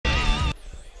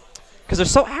Because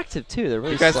they're so active too. They're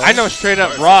really Because slow. I know straight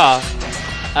up raw,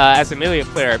 as a melee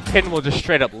player, Pin will just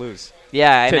straight up lose.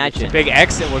 Yeah, I To imagine. Big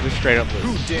X, it will just straight up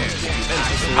lose.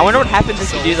 I wonder what happens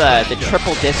if you do the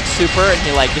triple disc super and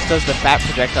he like just does the fat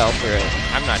projectile through it.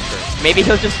 I'm not sure. Maybe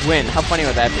he'll just win. How funny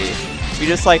would that be? You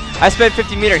just like, I spent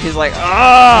 50 meters. He's like,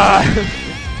 ah.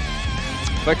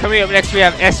 But coming up next, we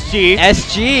have SG.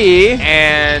 SG.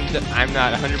 And I'm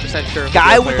not 100% sure.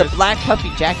 Guy with the black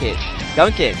puffy jacket.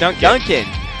 Duncan. Duncan.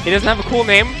 He doesn't have a cool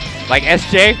name like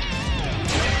SJ.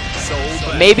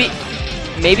 Maybe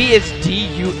it's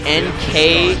D-U-N-K-E-N.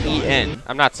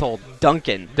 I'm not sold.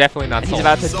 Duncan. Definitely not sold. He's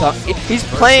about to dunk. He's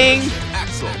playing.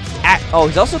 Oh,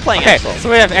 he's also playing AXL. So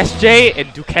we have SJ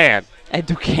and Duncan. And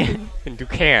Duncan. And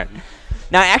Duncan.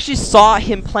 Now I actually saw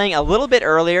him playing a little bit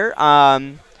earlier.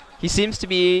 He seems to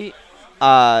be,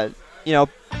 you know,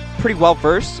 pretty well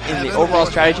versed in the overall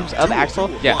stratagems of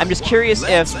AXL. Yeah. I'm just curious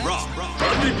if.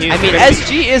 I mean,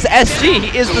 SG is SG.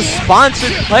 He is the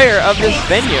sponsored player of this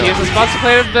venue. He is a sponsored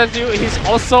player of the venue. He's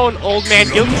also an old man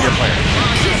Guilty Gear player.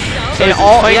 So he's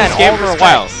all, playing this game for a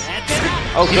while.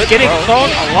 Oh, he's getting thrown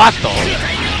a lot though.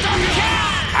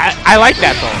 I like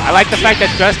that though. I like the fact that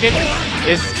Duncan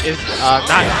is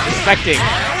not expecting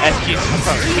SG's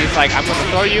approach. He's like, I'm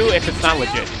gonna throw you if it's not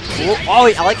legit. Oh,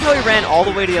 I like how he ran all the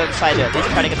way to the other side to at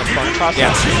least try to get the phone across. Yeah.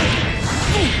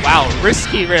 Wow,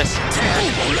 risky risk.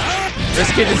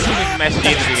 Risky decision from SG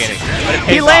in the beginning. But it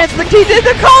pays off. He did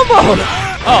the combo!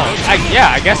 Oh,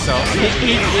 yeah, I guess so.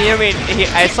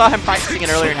 I saw him practicing it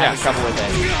earlier and having trouble with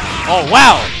it. Oh,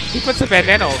 wow! He puts a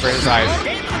bandana over his eyes.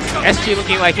 SG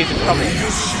looking like he's in trouble.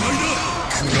 Is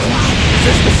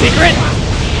this the secret?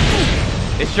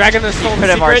 Is Dragon the Soul the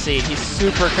Crit of secret? RC. He's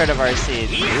super crit of RC.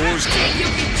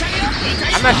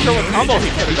 I'm not sure what combo he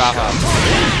could have got off.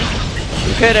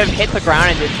 He could have hit the ground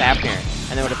and did Fafnir,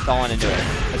 and then would have fallen into it.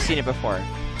 I've seen it before.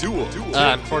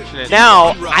 Unfortunate.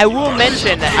 Now, I will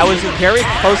mention that I was very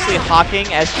closely hawking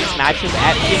SG's matches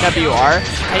at PWR,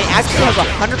 and he actually has a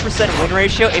 100% win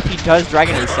ratio if he does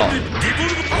Dragon Assault.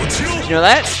 Did you know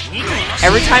that?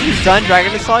 Every time he's done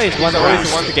Dragon Assault, he's won the round.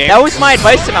 That was my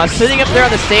advice to him. I was sitting up there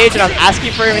on the stage, and I was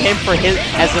asking for him for his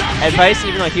advice,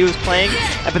 even though he was playing.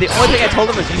 But the only thing I told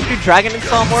him was, you should do Dragon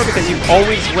Assault more because you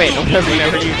always win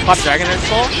Whenever you pop Dragon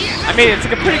Assault. I mean, it's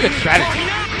like a pretty good strategy.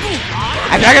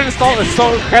 Dragon Assault is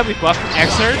so incredibly buffed from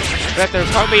XRD that there's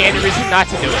hardly any reason not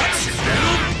to do it.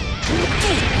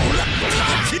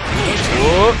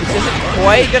 Whoa, this isn't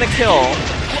quite gonna kill.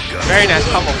 Very nice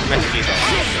combo from SG though.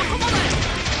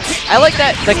 I like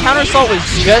that the counter assault was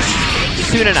just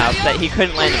soon enough that he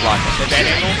couldn't land the block. The dead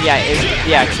angle?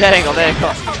 Yeah, dead angle.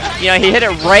 You know, he hit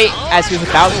it right as he was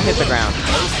about to hit the ground.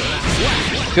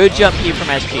 Good jump P from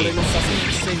SG.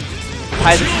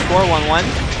 Ties up the score 1-1.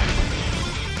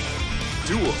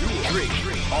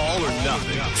 All or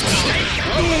nothing.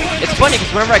 It's funny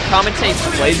because whenever I commentate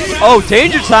plays, oh,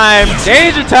 danger time!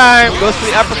 Danger time! Goes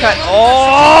for the uppercut.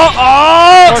 Oh!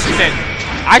 Fortunate.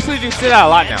 I actually do see that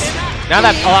a lot now. Now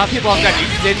that a lot of people have got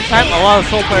used to danger time, a lot of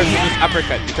soul players use this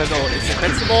uppercut because it's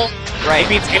invincible. Right.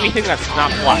 It means anything that's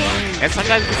not blocked. And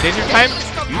sometimes with danger time,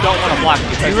 you don't want to block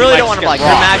because you really don't want to block.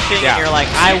 You're mashing and you're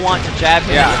like, I want to jab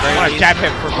him. Yeah, I want to jab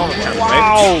him for bonus rounds,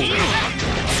 wow. Right?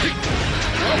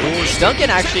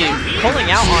 Duncan actually pulling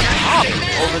out on top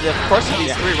over the course of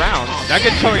these 3 rounds.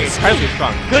 Duncan showing incredibly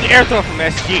strong. Good air throw from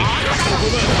SG.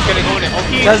 Gonna go into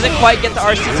OP. Doesn't quite get the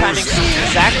RC timing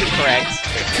exactly correct.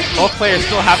 Both players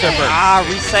still have their burst. Ah,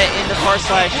 reset into //.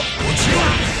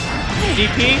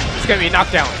 DP, it's gonna be a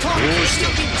knockdown.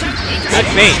 Good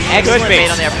bait. Excellent bait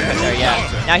on the uppercut there, yeah.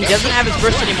 Now he doesn't have his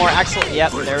burst anymore. Excellent.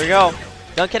 Yep, there we go.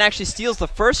 Duncan actually steals the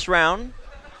first round.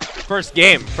 First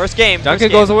game.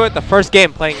 Duncan goes away with the first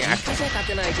game playing AXL.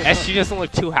 SG doesn't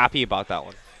look too happy about that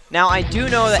one. Now I do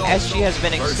know that SG has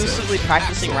been exclusively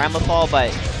practicing Ramlethal,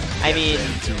 but I mean,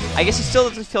 I guess he still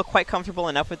doesn't feel quite comfortable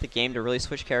enough with the game to really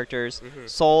switch characters.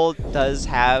 Soul does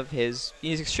have his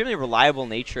extremely reliable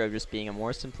nature of just being a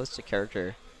more simplistic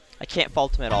character. I can't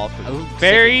fault him at all for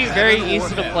very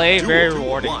easy to play, very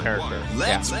rewarding character.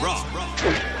 Yeah.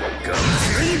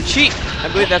 Cheap. I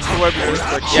believe that's the word we use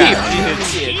for cheap. Yeah,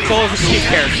 Soul is a cheap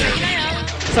character.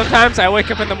 Sometimes I wake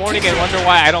up in the morning and wonder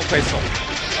why I don't play Soul.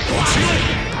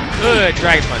 Good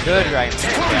Dragon Punch. Good Dragon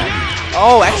Punch. Yeah.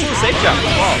 Oh, excellent safe jump.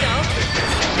 Whoa.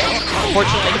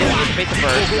 Unfortunately, he didn't get the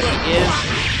burst, but he is.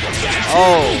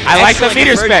 Oh, I like the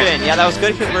meter spin. Yeah, that was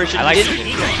good conversion. He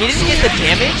didn't get the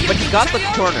damage, but he got the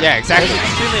corner. Yeah, exactly. That was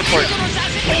extremely important.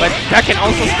 But that can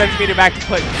also spend meter back to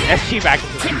put SG back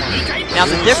into the corner. Now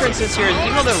the difference is here,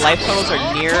 even though their life totals are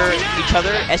near each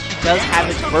other, SG does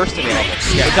have his burst available.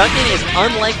 Yeah. But Duncan is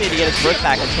unlikely to get his burst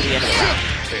back until the end of the round.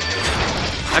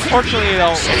 Unfortunately,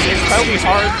 though, it's incredibly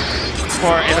hard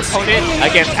for an opponent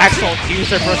against AXL to use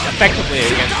their burst effectively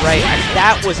against. Right, and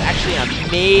that was actually an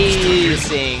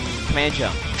amazing command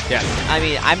jump. Yes. I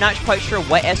mean, I'm not quite sure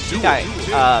what SG got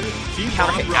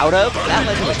counter hit out of, but that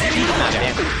led to a huge amount of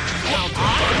damage.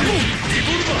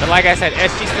 But like I said,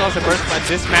 SG still has a burst, but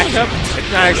this matchup, it's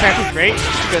not exactly great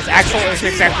because AXL isn't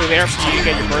exactly there for you to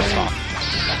get your burst off.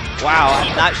 Wow,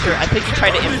 I'm not sure. I think he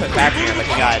tried to input back here, but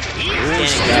he got standing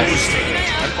dust.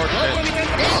 Unfortunate.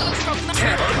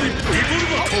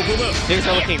 Things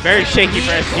are looking very shaky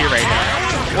for SG right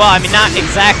now. Well, I mean, not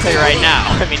exactly right now.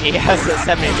 I mean, he has a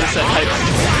 70% height.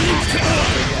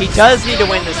 He does need to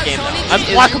win this game, though.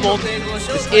 Unblockable.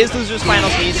 This is loser's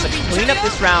finals. He needs to clean up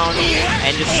this round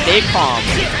and just stay calm.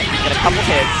 Get a couple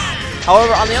hits.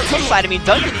 However, on the flip side, I mean,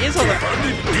 Duncan is on the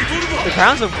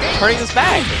grounds of turning this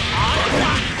back.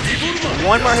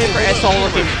 One more hit for SL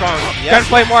looking strong. Yep.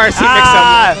 Gunplay more RC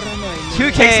mix-up.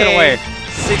 2K takes it away.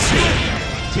 16.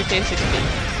 2K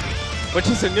 16. Which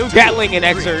is a new Gatling in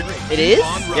XRD. It is?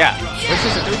 Yeah. Which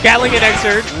is a new Gatling in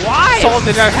XRD. Why? Soul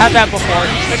did not have that before.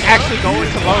 He could actually go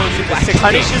into lows into 16.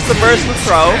 Punishes the burst with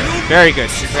throw. Very good.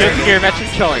 Good gear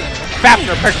veteran showing.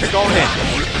 Fafner pressure going in.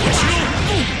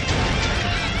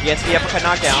 Gets the uppercut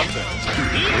knockdown.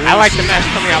 I like the match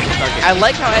coming out from Duncan. I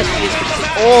like how SG is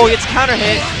consistent. Oh, gets counter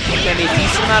hit. Gonna be a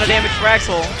decent amount of damage for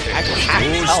AXL. Actually, half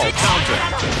his health.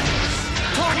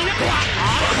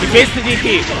 He faced the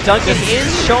DP. Duncan is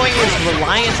showing his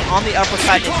reliance on the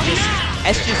uppercut. It's just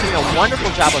SG is doing a wonderful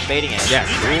job of baiting it. Yes.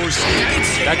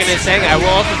 Duncan is saying, I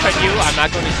will also cut you. I'm not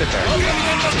going to sit there.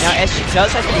 Now SG does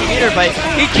have to meter, but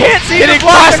he can't see the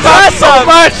block so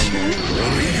much.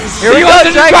 Here we go,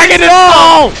 Dragon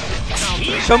Ball!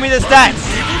 Show me the stats.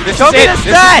 Show me the stats.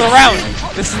 This is the round.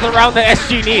 This is the round that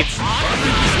SG needs.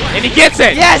 And he gets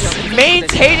it! Yes!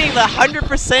 Maintaining the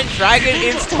 100% Dragon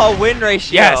install win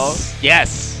ratio. Yes!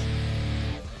 Yes!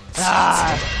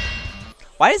 Ah.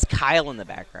 Why is Kyle in the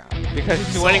background? Because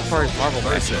he's waiting for his Marvel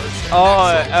man.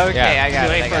 Oh, okay, yeah, I got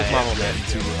it. He's waiting for his Marvel man.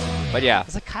 But yeah. I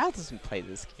was like, Kyle doesn't play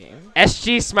this game.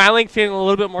 SG smiling, feeling a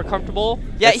little bit more comfortable.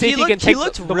 Yeah, Let's see if he can take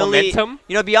the really, momentum.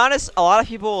 You know, to be honest, a lot of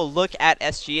people will look at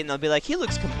SG and they'll be like, he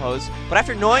looks composed. But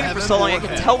after knowing him for so long, I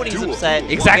can tell when he's upset.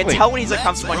 Exactly. I can tell when he's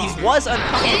uncomfortable. And he was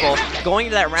uncomfortable going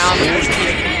into that round, but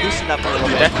he loosened up a little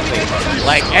bit. Definitely.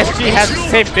 Like, SG has the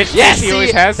same bitch yes, he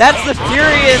always has. That's the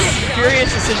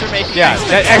furious decision making. Yeah,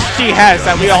 that SG has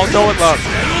that we all know and love.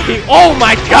 Oh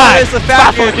my god!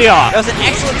 That was an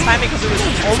excellent timing because it was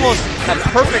almost a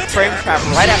perfect frame trap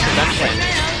right after Duncan.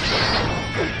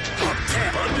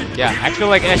 Yeah, I feel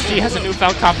like SG has a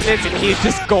newfound confidence and he's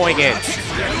just going in.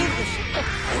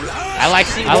 I like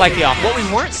the offense. What we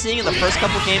weren't seeing in the first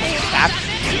couple games was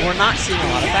Fafnir. We're not seeing a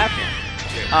lot of Fafnir.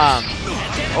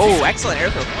 Oh, excellent air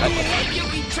throw.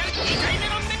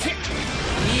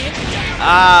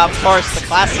 Of course, the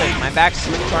classic. My back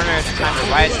swing corner at the time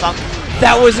to riot stomp.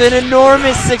 That was an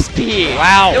enormous 6P.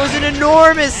 Wow. It was an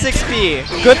enormous 6P.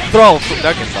 Good throw from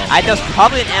Duncan, though. I know it's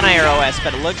probably an NIROS,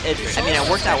 but it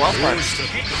worked out well for him.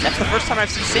 That's the first time I've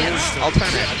seen Sans all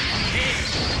tournament.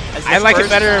 I like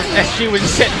it better if SG would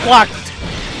just sit and block.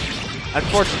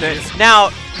 Unfortunate.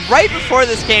 Now, right before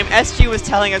this game, SG was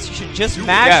telling us you should just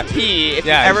mash P if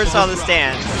you ever saw the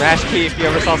stands. Mash P if you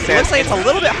ever saw stands. It looks like it's a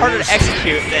little bit harder to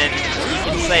execute than you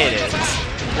can say it is.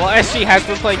 Well, SG has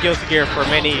been playing Guilty Gear for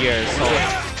many years, so,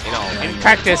 you know, in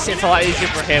practice, it's a lot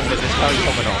easier for him than just telling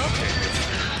someone else.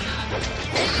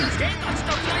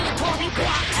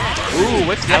 Ooh,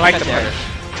 what's the I like the there?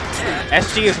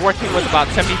 SG is working with about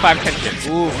 75 tension.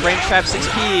 Ooh, frame trap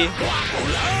 6P.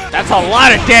 That's a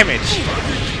lot of damage.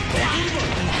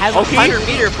 Has a 100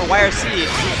 meter for YRC.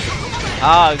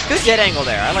 Good dead angle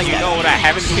there. I like that. You know what I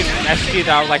haven't seen from SG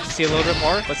that I would like to see a little bit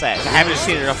more? What's that? I haven't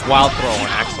seen enough wild throw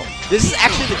on AXL. This is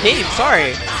actually the game,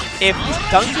 sorry. If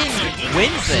Duncan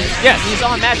wins this, he's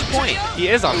on match point. He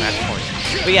is on match point.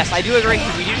 But yes, I do agree,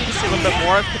 we do need to see a little bit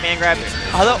more of command grab.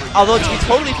 Although to be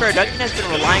totally fair, Duncan has been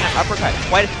relying on uppercut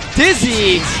quite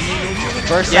Dizzy!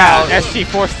 Burst out. SG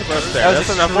forced the burst there. That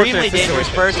was an extremely dangerous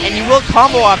burst, and you will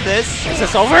combo off this. Is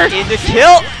this over? Into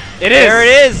kill! It is! There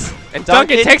it is! And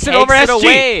Duncan takes it over SG.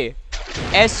 Away.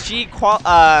 SG,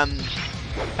 I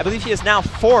believe he is now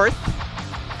 4th.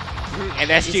 And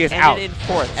SG is out. In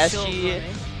 4th. SG,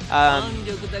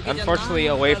 unfortunately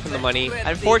away from the money.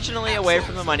 Unfortunately away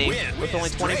from the money. With only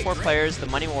 24 players, the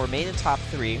money will remain in top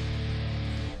 3.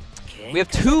 We have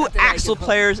 2 AXL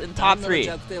players in top 3.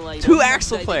 2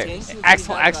 AXL players.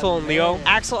 AXL and Leo.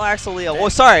 AXL, Leo. Oh,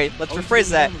 sorry. Let's rephrase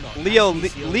that. Leo,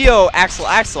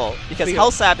 AXL. Because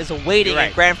Hellsap is awaiting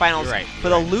in grand finals for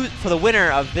the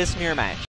winner of this mirror match.